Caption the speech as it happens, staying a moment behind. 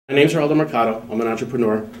My name's Geraldo. I'm an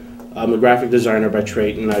entrepreneur. I'm a graphic designer by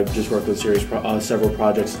trade, and I've just worked on several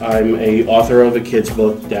projects. I'm a author of a kid's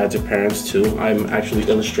book, Dads Are Parents Too. I'm actually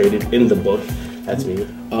illustrated in the book. That's me.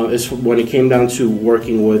 When it came down to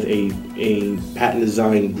working with a patent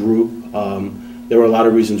design group, there were a lot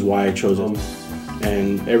of reasons why I chose them.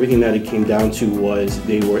 And everything that it came down to was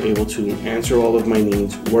they were able to answer all of my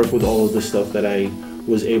needs, work with all of the stuff that I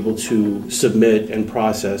was able to submit and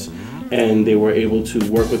process, and they were able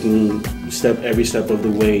to work with me every step of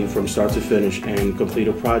the way from start to finish and complete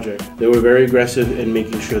a project. They were very aggressive in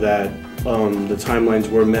making sure that the timelines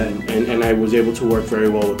were met, and I was able to work very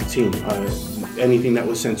well with the team. Anything that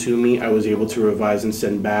was sent to me, I was able to revise and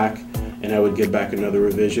send back, and I would get back another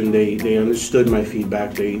revision. They understood my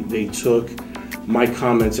feedback. They took my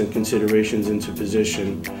comments and considerations into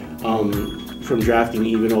position, from drafting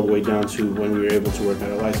even all the way down to when we were able to work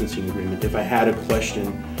out a licensing agreement. If I had a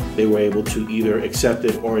question, they were able to either accept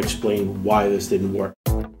it or explain why this didn't work.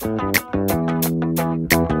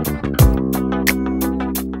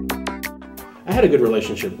 I had a good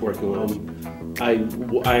relationship working with them.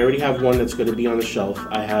 I already have one that's going to be on the shelf.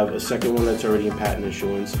 I have a second one that's already in patent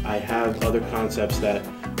issuance. I have other concepts that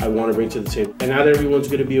I want to bring to the table. And not everyone's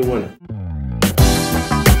going to be a winner.